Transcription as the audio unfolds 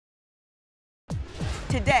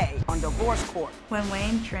today on Divorce Court. When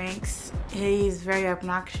Wayne drinks, he's very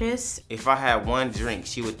obnoxious. If I had one drink,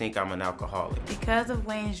 she would think I'm an alcoholic. Because of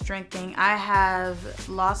Wayne's drinking, I have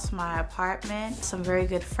lost my apartment, some very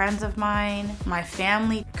good friends of mine, my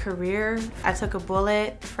family, career. I took a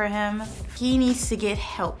bullet for him. He needs to get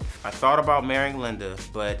help. I thought about marrying Linda,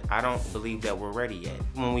 but I don't believe that we're ready yet.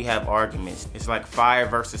 When we have arguments, it's like fire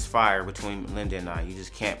versus fire between Linda and I. You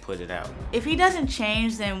just can't put it out. If he doesn't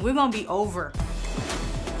change, then we're gonna be over.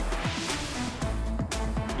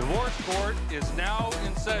 Divorce Court is now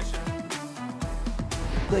in session.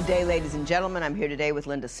 Good day, ladies and gentlemen. I'm here today with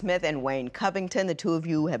Linda Smith and Wayne Covington. The two of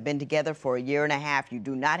you have been together for a year and a half. You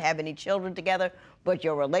do not have any children together, but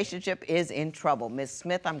your relationship is in trouble. Ms.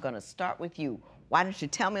 Smith, I'm going to start with you. Why don't you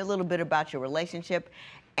tell me a little bit about your relationship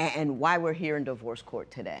and why we're here in divorce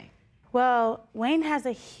court today? Well, Wayne has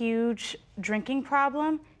a huge drinking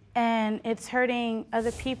problem, and it's hurting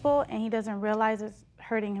other people, and he doesn't realize it's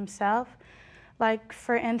hurting himself. Like,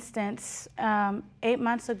 for instance, 8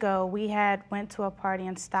 months ago, we went to a party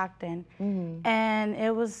in Stockton, and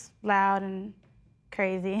it was loud and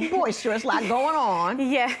crazy. Boisterous, lot going on.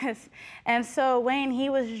 Yes. And so Wayne, he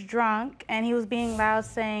was drunk, and he was being loud,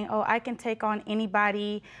 saying, oh, I can take on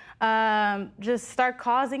anybody, just start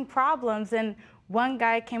causing problems. And one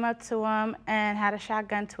guy came up to him and had a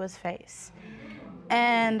shotgun to his face.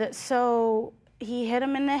 And so he hit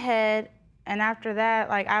him in the head. And after that,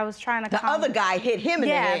 like, I was trying to The other guy hit him in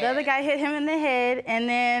the head. Yeah, the other guy hit him in the head, and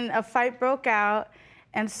then a fight broke out.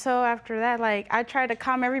 And so after that, like, I tried to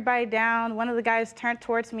calm everybody down. One of the guys turned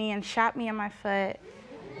towards me and shot me in my foot.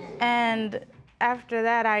 And after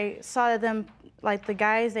that, I saw them, like, the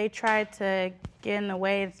guys, they tried to get in the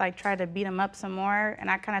way. It's like, tried to beat him up some more. And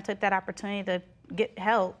I kind of took that opportunity to get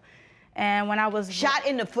help. And when I was shot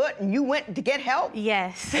in the foot and you went to get help?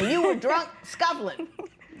 Yes. And you were drunk, scuffling.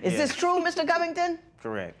 Is this true, Mr. Covington?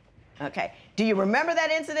 Correct. Okay. Do you remember that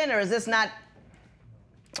incident, or is this not?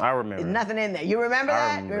 I remember. Nothing in there. You remember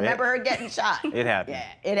that? You remember her getting shot? It happened.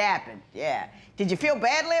 Yeah, it happened. Yeah. Did you feel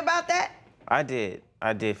badly about that? I did.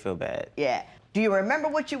 I did feel bad. Yeah. Do you remember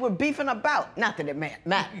what you were beefing about? Not that it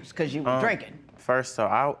matters, because you were drinking. First, so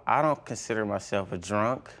I don't consider myself a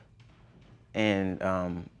drunk, and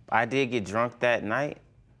I did get drunk that night,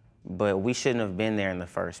 but we shouldn't have been there in the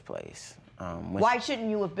first place. Why shouldn't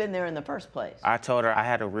you have been there in the first place? I told her I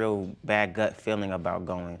had a real bad gut feeling about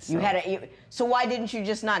going. So. So why didn't you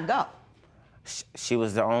just not go? She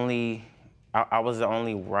was the only, I was the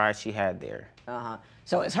only ride she had there.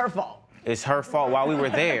 So it's her fault. It's her fault while we were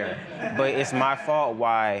there, but it's my fault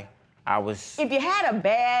why I was... If you had a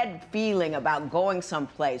bad feeling about going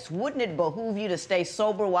someplace, wouldn't it behoove you to stay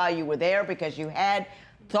sober while you were there because you had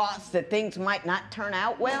thoughts that things might not turn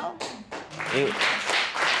out well?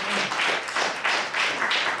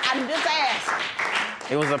 I'm just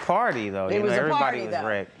asking. It was a party, though. Everybody was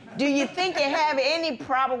wrecked. Do you think you have any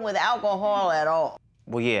problem with alcohol at all?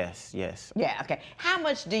 Well, yes. Yeah, okay. How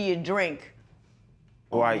much do you drink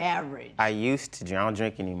on average? I used to drink. I don't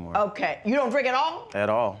drink anymore. Okay. You don't drink at all? At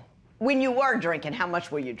all. When you were drinking, how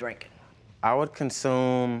much were you drinking? I would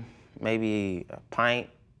consume maybe a pint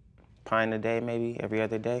a day, maybe every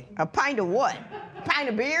other day. A pint of what? A pint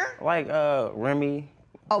of beer? Like Remy.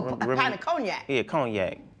 Oh, a pint of cognac? Yeah,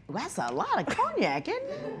 cognac. Well, that's a lot of cognac, isn't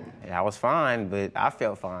it? Yeah, I was fine, but I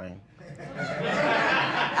felt fine.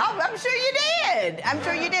 Oh, I'm sure you did. I'm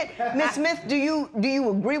sure you did. Ms. Smith, do you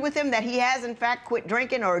agree with him that he has in fact quit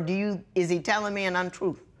drinking, or is he telling me an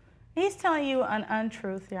untruth? He's telling you an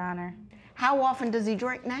untruth, Your Honor. How often does he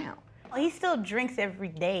drink now? Well, he still drinks every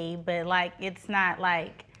day, but like, it's not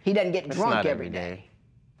like... He doesn't get drunk every day.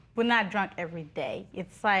 We're not drunk every day.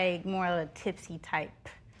 It's like more of a tipsy type.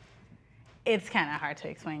 It's kind of hard to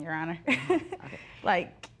explain, Your Honor. Okay.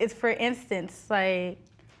 Like, it's, for instance, like,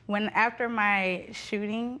 after my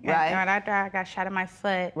shooting, after I got shot in my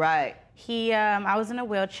foot, I was in a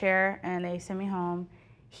wheelchair and they sent me home.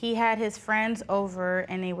 He had his friends over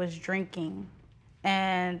and they was drinking,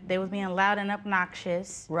 and they was being loud and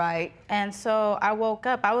obnoxious. Right. And so I woke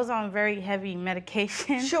up. I was on very heavy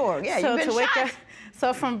medication. Sure. Yeah. So you've been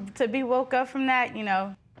shot. To be woke up from that, you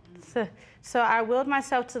know. So I wheeled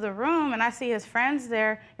myself to the room, and I see his friends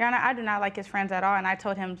there. Your Honor, I do not like his friends at all, and I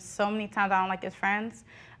told him so many times I don't like his friends.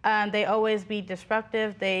 They always be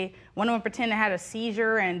disruptive. One of them pretended to have a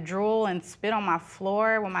seizure and drool and spit on my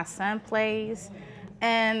floor when my son plays.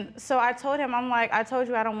 And so I told him, I'm like, I told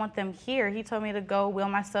you I don't want them here. He told me to go wheel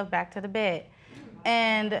myself back to the bed.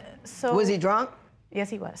 And so... Was he drunk? Yes,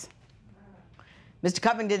 he was. Mr.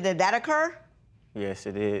 Covington, did that occur? Yes,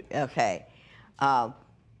 it did. Okay.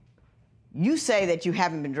 You say that you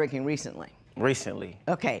haven't been drinking recently. Recently.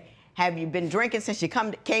 Okay. Have you been drinking since you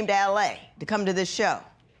came to LA to come to this show?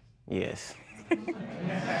 Yes.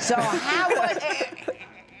 So how would...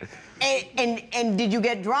 and did you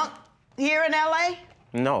get drunk here in LA?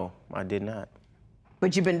 No, I did not.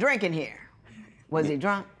 But you've been drinking here. Was he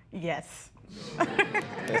drunk? Yes.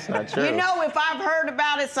 That's not true. You know, if I've heard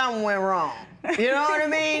about it, something went wrong. You know what I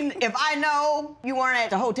mean? If I know you weren't at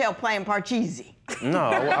the hotel playing Parcheesi. No,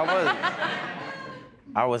 I wasn't.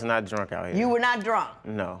 I was not drunk out here. You were not drunk?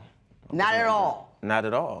 No. Not at all? Not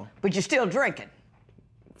at all. But you're still drinking?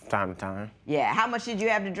 Time to time. Yeah. How much did you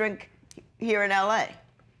have to drink here in LA?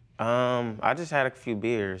 I just had a few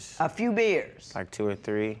beers. A few beers? Like 2 or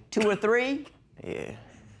 3. 2 or 3? Yeah.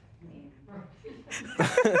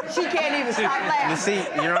 She can't even stop laughing. You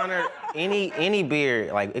see, Your Honor, any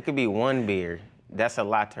beer, like it could be 1 beer, that's a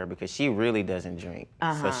lot to her because she really doesn't drink.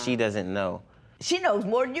 So she doesn't know. She knows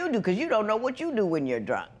more than you do because you don't know what you do when you're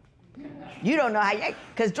drunk. You don't know how you,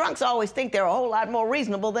 because drunks always think they're a whole lot more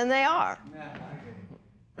reasonable than they are.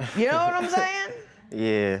 You know what I'm saying?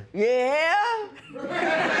 Yeah. Yeah?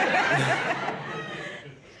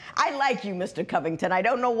 I like you, Mr. Covington. I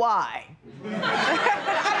don't know why.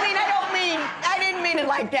 I didn't mean it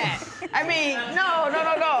like that. I mean, no.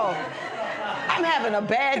 I'm having a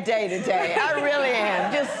bad day today. I really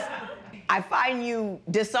am. I find you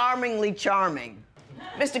disarmingly charming.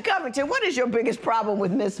 Mr. Covington, what is your biggest problem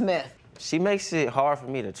with Miss Smith? She makes it hard for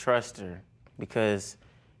me to trust her because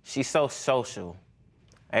she's so social.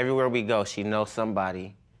 Everywhere we go, she knows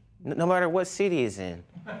somebody, no matter what city it's in.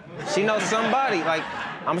 She knows somebody. Like,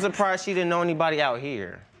 I'm surprised she didn't know anybody out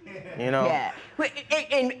here, you know? Yeah.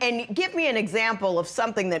 And give me an example of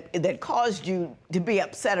something that caused you to be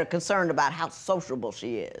upset or concerned about how sociable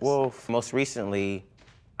she is. Well, most recently,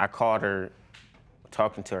 I caught her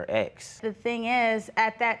talking to her ex. The thing is,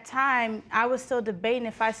 at that time, I was still debating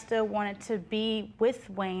if I still wanted to be with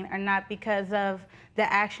Wayne or not because of the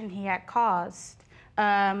action he had caused.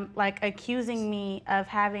 Like accusing me of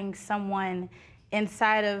having someone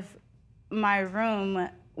inside of my room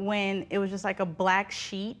when it was just like a black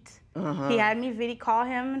sheet. He had me video call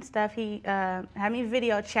him and stuff. He had me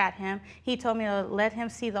video chat him. He told me to let him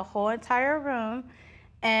see the whole entire room.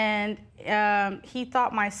 And he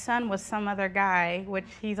thought my son was some other guy, which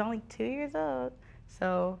he's only 2 years old.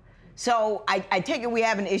 So I take it we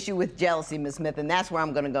have an issue with jealousy, Ms. Smith, and that's where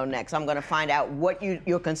I'm going to go next. I'm going to find out what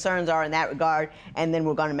your concerns are in that regard, and then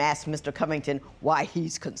we're going to ask Mr. Covington why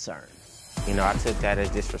he's concerned. You know, I took that as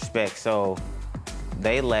disrespect, so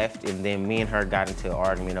they left, and then me and her got into an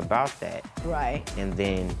argument about that. Right. And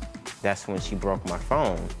then that's when she broke my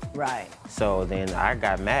phone. Right. So then I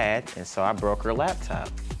got mad, and so I broke her laptop.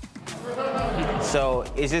 So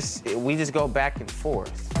we just go back and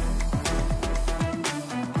forth.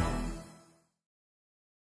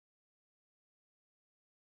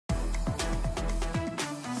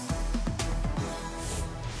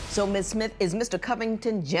 So, Ms. Smith, is Mr.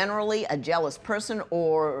 Covington generally a jealous person,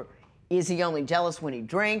 or is he only jealous when he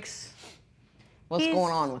drinks? What's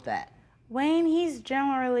going on with that? Wayne, he's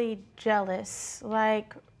generally jealous.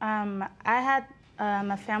 Like, I had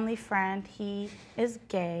a family friend. He is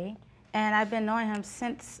gay, and I've been knowing him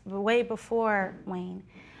since way before Wayne.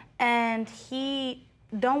 And he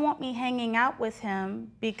don't want me hanging out with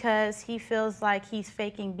him because he feels like he's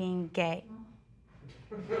faking being gay.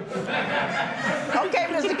 Okay,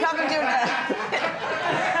 Mr. Covington.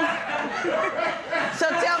 So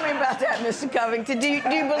tell me about that, Mr. Covington. Do you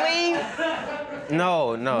believe?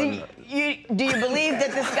 No. Do you believe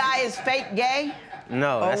that this guy is fake gay?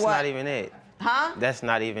 No, that's what? not even it. Huh? That's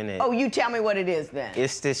not even it. Oh, you tell me what it is then.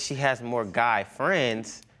 It's that she has more guy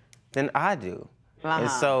friends than I do.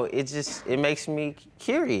 And so it makes me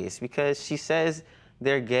curious because she says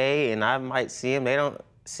they're gay and I might see them. They don't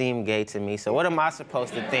seem gay to me. So what am I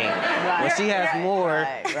supposed to think when she has more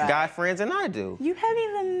guy friends than I do? You haven't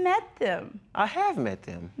even met them. I have met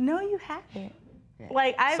them. No, you haven't.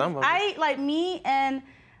 Like like me and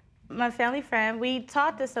my family friend, we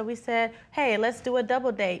talked this, so we said, hey, let's do a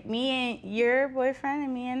double date. Me and your boyfriend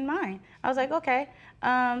and me and mine. I was like, okay,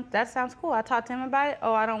 that sounds cool. I talked to him about it.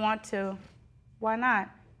 Oh, I don't want to. Why not?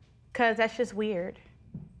 Because that's just weird.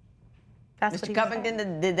 That's Mr.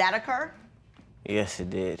 Covington, did that occur? Yes, it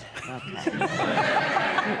did. Okay.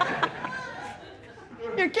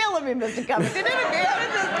 You're killing me, Mr. Covington.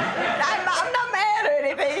 I'm not mad or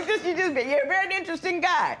anything. You're a very interesting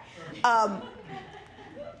guy.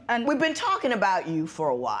 We've been talking about you for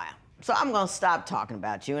a while, so I'm going to stop talking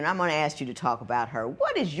about you, and I'm going to ask you to talk about her.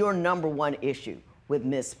 What is your #1 issue with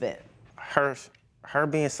Miss Smith? Her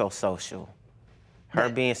being so social. Her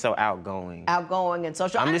being so outgoing. Outgoing and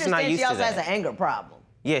social. I understand she also has an anger problem.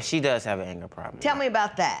 Yeah, she does have an anger problem. Tell me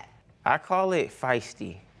about that. I call it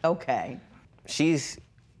feisty. Okay. She's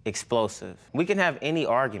explosive. We can have any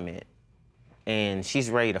argument, and she's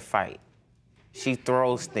ready to fight. She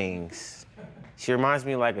throws things. She reminds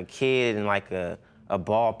me like a kid in like a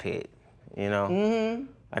ball pit, you know?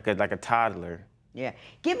 Mm-hmm. Like a toddler. Yeah.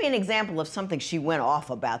 Give me an example of something she went off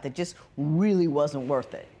about that just really wasn't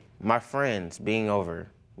worth it. My friends being over,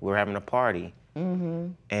 we were having a party,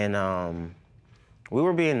 and we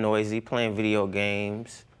were being noisy, playing video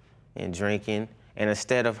games and drinking, and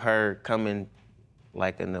instead of her coming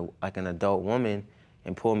like an adult woman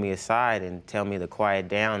and pull me aside and tell me to quiet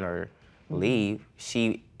down or leave,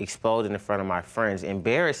 she exploded in front of my friends,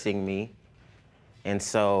 embarrassing me. And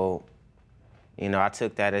so, you know, I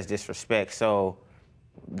took that as disrespect. So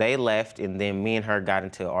they left, and then me and her got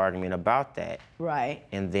into an argument about that. Right.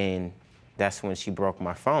 And then that's when she broke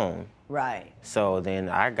my phone. Right. So then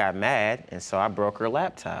I got mad, and so I broke her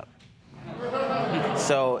laptop.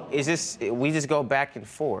 So it's just, we just go back and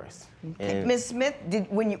forth. And Ms. Smith,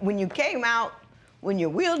 when you came out, when you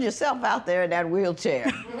wheeled yourself out there in that wheelchair,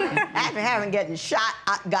 after having gotten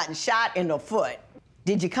shot in the foot,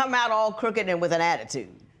 did you come out all crooked and with an attitude?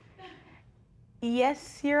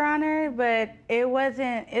 Yes, Your Honor, but it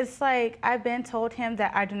wasn't, it's like I've been told him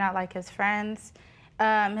that I do not like his friends.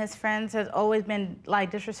 His friends has always been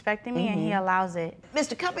like disrespecting me, and he allows it.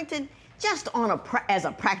 Mr. Covington, just on as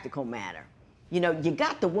a practical matter, you know, you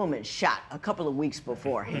got the woman shot a couple of weeks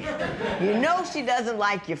beforehand. You know she doesn't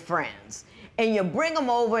like your friends, and you bring them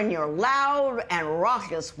over and you're loud and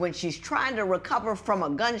raucous when she's trying to recover from a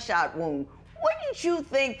gunshot wound. Wouldn't you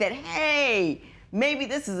think that, hey, maybe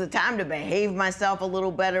this is a time to behave myself a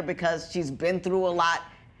little better because she's been through a lot?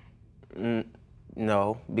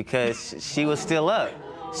 No, because she was still up.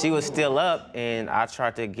 She was still up, and I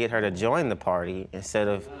tried to get her to join the party instead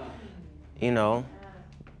of, you know,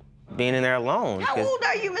 being in there alone. How old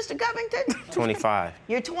are you, Mr. Covington? 25.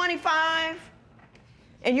 You're 25?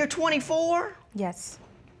 And you're 24? Yes.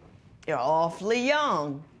 You're awfully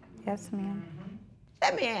young. Yes, ma'am.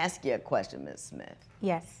 Let me ask you a question, Ms. Smith.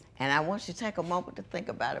 Yes. And I want you to take a moment to think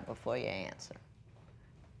about it before you answer.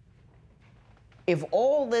 If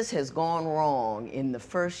all this has gone wrong in the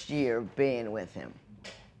first year of being with him,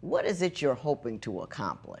 what is it you're hoping to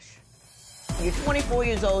accomplish? You're 24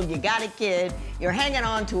 years old, you got a kid, you're hanging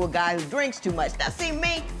on to a guy who drinks too much. Now, see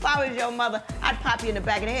me, if I was your mother, I'd pop you in the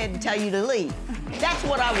back of the head and tell you to leave. That's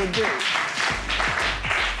what I would do.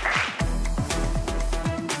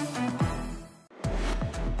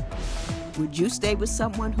 Would you stay with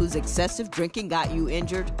someone whose excessive drinking got you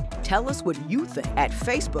injured? Tell us what you think at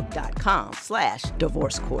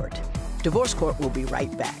facebook.com/Divorce Court. Divorce Court will be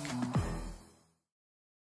right back.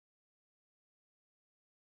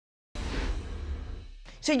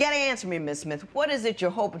 So you got to answer me, Ms. Smith. What is it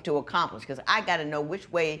you're hoping to accomplish? Because I got to know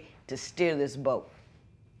which way to steer this boat.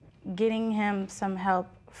 Getting him some help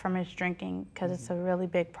from his drinking, because it's a really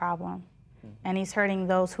big problem. And he's hurting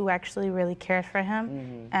those who actually really cared for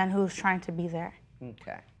him and who's trying to be there.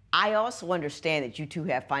 Okay. I also understand that you two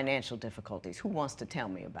have financial difficulties. Who wants to tell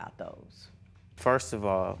me about those? First of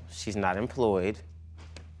all, she's not employed.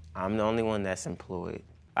 I'm the only one that's employed.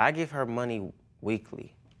 I give her money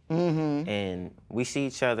weekly. And we see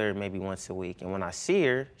each other maybe once a week. And when I see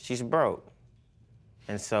her, she's broke.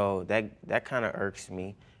 And so that kind of irks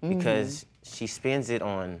me because she spends it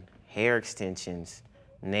on hair extensions,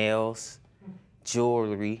 nails,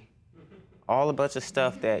 jewelry, all a bunch of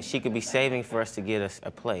stuff that she could be saving for us to get us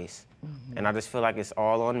a place. And I just feel like it's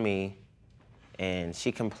all on me. And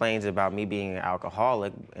she complains about me being an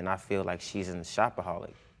alcoholic, and I feel like she's a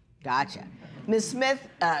shopaholic. Gotcha. Ms. Smith,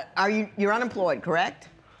 you're unemployed, correct?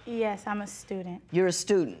 Yes, I'm a student. You're a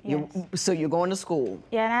student. Yes. So you're going to school.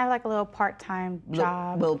 Yeah, and I have like a little part-time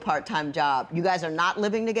job. Little part-time job. You guys are not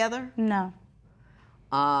living together? No.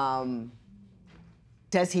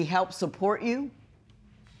 Does he help support you?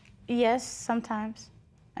 Yes, sometimes.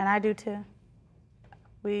 And I do too.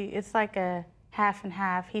 It's like a half and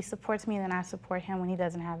half. He supports me, then I support him when he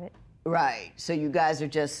doesn't have it. Right. So you guys are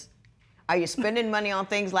you spending money on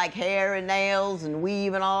things like hair and nails and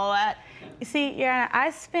weave and all that? You see, yeah, I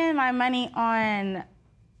spend my money on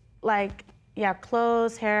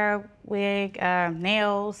clothes, hair, wig,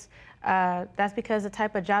 nails. That's because the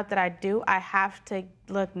type of job that I do, I have to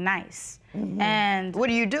look nice. And what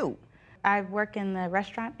do you do? I work in the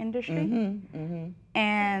restaurant industry.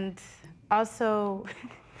 And also,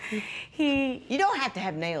 You don't have to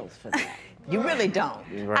have nails for that. You really don't.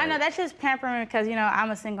 Right. I know, that's just pampering because, you know,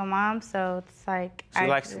 I'm a single mom, so it's like... She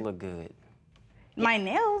likes to look good. My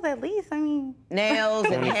nails, at least, I mean... Nails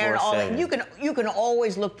and hair and all that. You can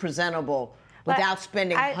always look presentable without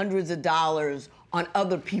spending hundreds of dollars on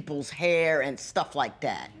other people's hair and stuff like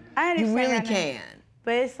that. I understand. You really right now. can.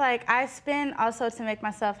 But it's like I spend also to make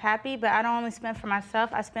myself happy, but I don't only spend for myself,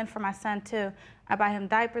 I spend for my son too. I buy him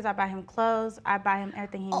diapers, I buy him clothes, I buy him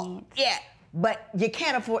everything he needs. Yeah, but you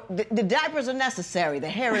can't afford, the diapers are necessary, the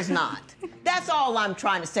hair is not. That's all I'm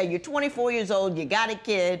trying to say. You're 24 years old, you got a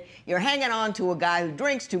kid, you're hanging on to a guy who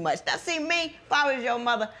drinks too much. Now see me, if I was your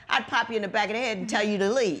mother, I'd pop you in the back of the head and tell you to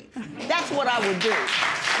leave. That's what I would do.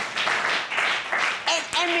 And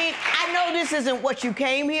I mean, I know this isn't what you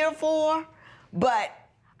came here for, but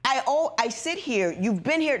I sit here, you've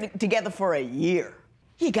been here together for a year.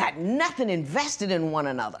 You got nothing invested in one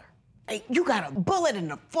another. You got a bullet in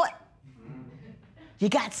the foot. You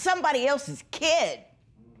got somebody else's kid.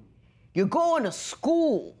 You're going to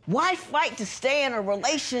school. Why fight to stay in a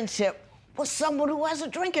relationship with someone who has a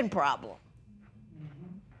drinking problem?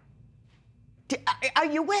 Are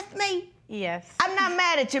you with me? Yes. I'm not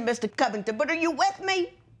mad at you, Mr. Covington, but are you with me?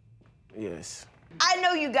 Yes. I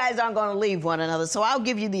know you guys aren't going to leave one another, so I'll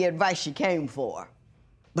give you the advice you came for.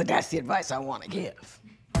 But that's the advice I want to give.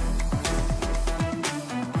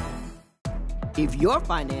 If your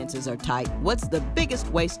finances are tight, what's the biggest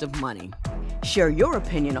waste of money? Share your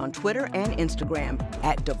opinion on Twitter and Instagram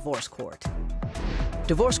at Divorce Court.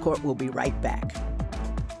 Divorce Court will be right back.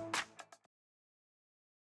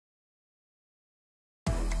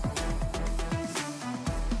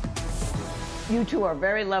 You two are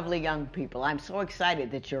very lovely young people. I'm so excited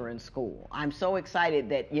that you're in school. I'm so excited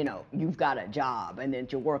that, you know, you've got a job and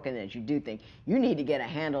that you're working and that you do things. You need to get a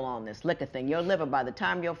handle on this liquor thing. Your liver, by the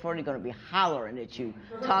time you're 40, going to be hollering at you,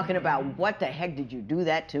 talking about what the heck did you do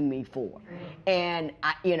that to me for? And,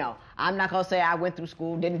 you know, I'm not going to say I went through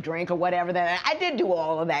school, didn't drink or whatever. That I did do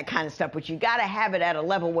all of that kind of stuff, but you got to have it at a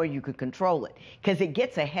level where you can control it because it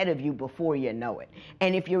gets ahead of you before you know it.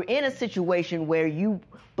 And if you're in a situation where you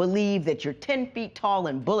believe that you're 10 feet tall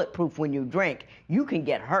and bulletproof when you drink, you can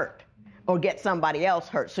get hurt or get somebody else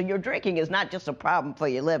hurt. So your drinking is not just a problem for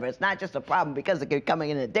your liver. It's not just a problem because it can become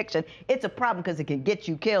an addiction. It's a problem because it can get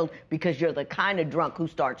you killed because you're the kind of drunk who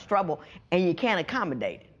starts trouble and you can't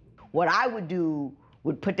accommodate it. What I would do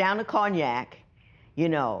would put down the cognac, you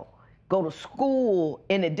know, go to school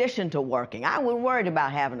in addition to working. I wasn't worried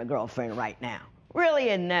about having a girlfriend right now. Really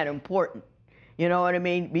isn't that important. You know what I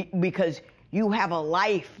mean? Because you have a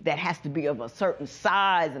life that has to be of a certain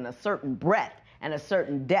size and a certain breadth and a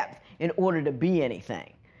certain depth in order to be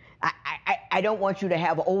anything. I don't want you to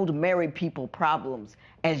have old married people problems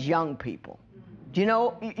as young people. Do you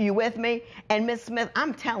know, you with me? And Miss Smith,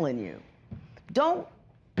 I'm telling you, don't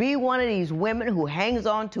be one of these women who hangs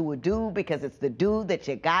on to a dude because it's the dude that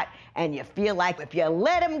you got and you feel like if you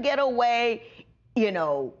let him get away, you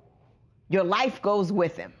know, your life goes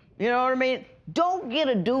with him. You know what I mean? Don't get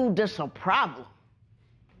a dude that's a problem.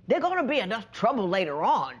 There's going to be enough trouble later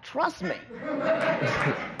on, trust me.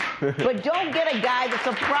 But don't get a guy that's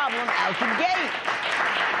a problem out the gate.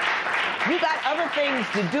 You got other things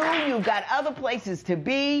to do. You've got other places to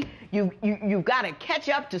be. You've got to catch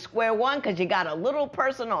up to square one because you got a little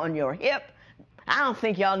person on your hip. I don't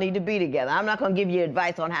think y'all need to be together. I'm not going to give you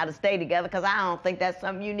advice on how to stay together because I don't think that's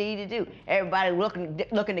something you need to do. Everybody looking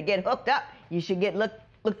to get hooked up, you should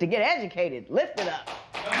look to get educated, lifted up.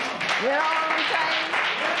 You know what I'm saying?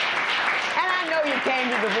 And I know you came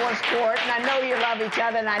to divorce court, and I know you love each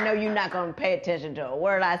other, and I know you're not going to pay attention to a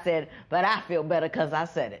word I said, but I feel better because I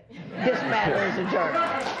said it. This matter is adjourned.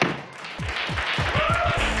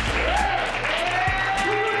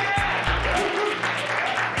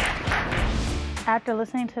 After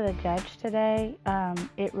listening to the judge today,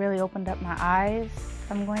 it really opened up my eyes.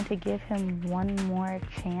 I'm going to give him one more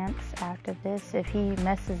chance after this. If he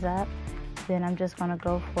messes up, then I'm just going to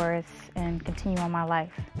go for it and continue on my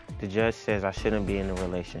life. The judge says I shouldn't be in a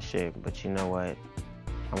relationship, but you know what?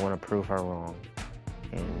 I want to prove her wrong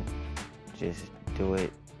and just do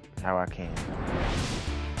it how I can.